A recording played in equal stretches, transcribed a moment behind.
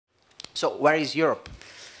So where is Europe?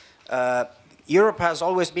 Europe has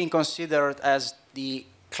always been considered as the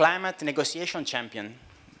climate negotiation champion.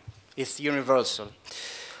 It's universal.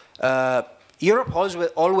 Europe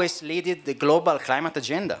always led the global climate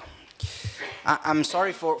agenda. I'm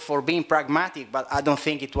sorry for being pragmatic, but I don't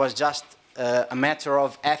think it was just a matter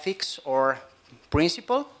of ethics or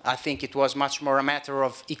principle. I think it was much more a matter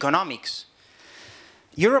of economics.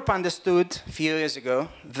 Europe understood a few years ago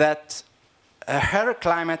that her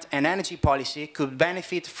climate and energy policy could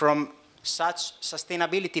benefit from such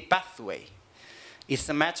sustainability pathway. It's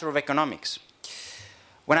a matter of economics.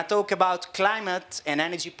 When I talk about climate and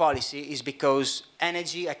energy policy, it's because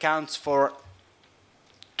energy accounts for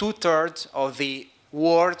 2/3 of the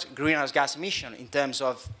world greenhouse gas emission in terms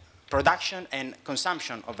of production and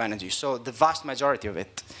consumption of energy, so the vast majority of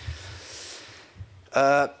it.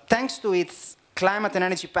 Thanks to its climate and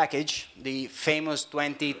energy package, the famous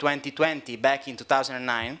 20-20-20 back in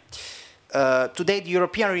 2009, today the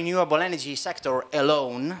European renewable energy sector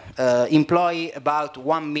alone employs about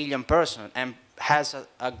 1 million persons and has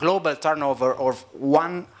a global turnover of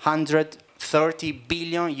 130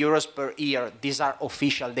 billion euros per year. These are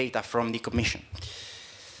official data from the Commission.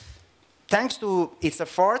 Thanks to its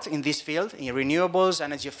effort in this field, in renewables,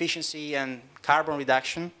 energy efficiency, and carbon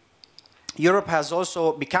reduction, Europe has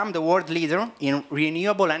also become the world leader in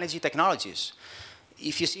renewable energy technologies.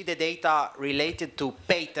 If you see the data related to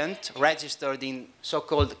patent registered in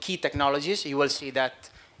so-called key technologies, you will see that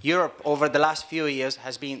Europe, over the last few years,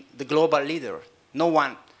 has been the global leader. No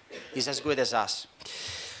one is as good as us.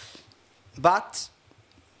 But,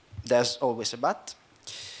 there's always a but,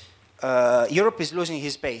 Europe is losing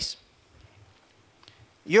his pace.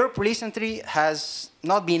 Europe recently has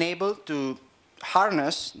not been able to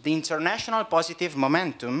harness the international positive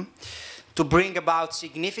momentum to bring about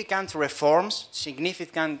significant reforms,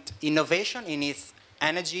 significant innovation in its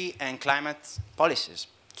energy and climate policies.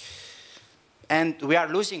 And we are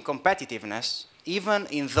losing competitiveness even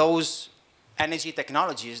in those energy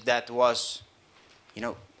technologies that was,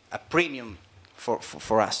 a premium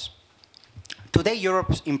for us. Today,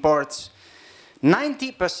 Europe imports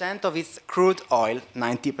 90% of its crude oil,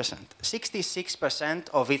 90%, 66%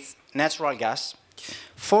 of its natural gas,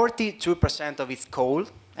 42% of its coal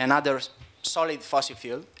and other solid fossil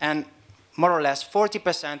fuel, and more or less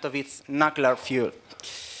 40% of its nuclear fuel.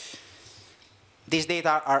 These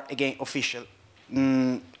data are, again, official.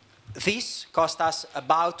 This cost us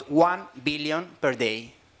about 1 billion per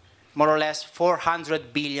day, more or less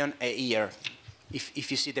 400 billion a year, if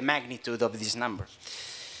you see the magnitude of this number.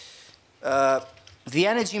 The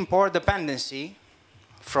energy import dependency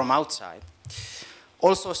from outside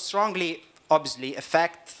also strongly, obviously,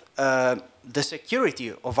 affect the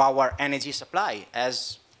security of our energy supply,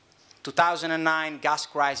 as 2009 gas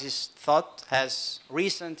crisis taught, as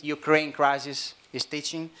recent Ukraine crisis is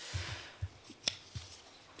teaching.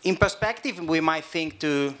 In perspective, we might think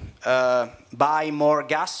to buy more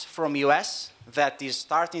gas from US that is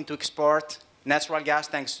starting to export natural gas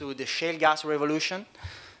thanks to the shale gas revolution.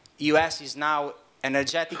 US is now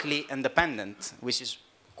energetically independent, which is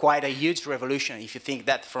quite a huge revolution if you think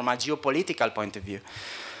that from a geopolitical point of view.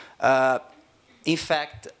 In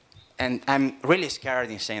fact, and I'm really scared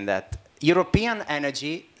in saying that, European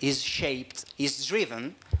energy is shaped, is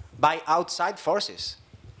driven by outside forces.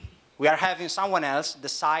 We are having someone else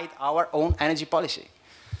decide our own energy policy.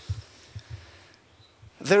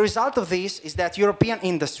 The result of this is that European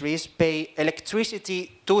industries pay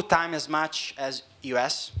electricity 2 times as much as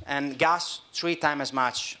US and gas 3 times as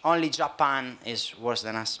much. Only Japan is worse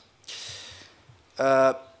than us.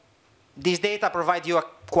 These data provide you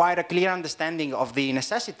quite a clear understanding of the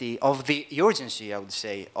necessity, of the urgency, I would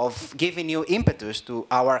say, of giving you impetus to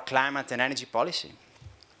our climate and energy policy.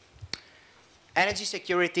 Energy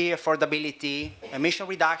security, affordability, emission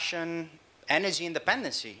reduction, energy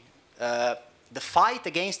independency, the fight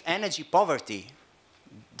against energy poverty.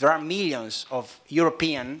 There are millions of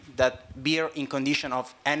Europeans that bear in condition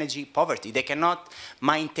of energy poverty. They cannot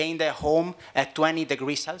maintain their home at 20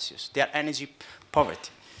 degrees Celsius. They are energy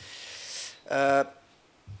poverty.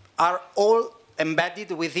 Are all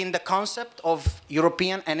embedded within the concept of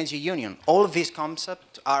European Energy Union. All of these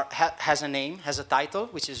concepts has a name, has a title,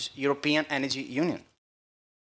 which is European Energy Union.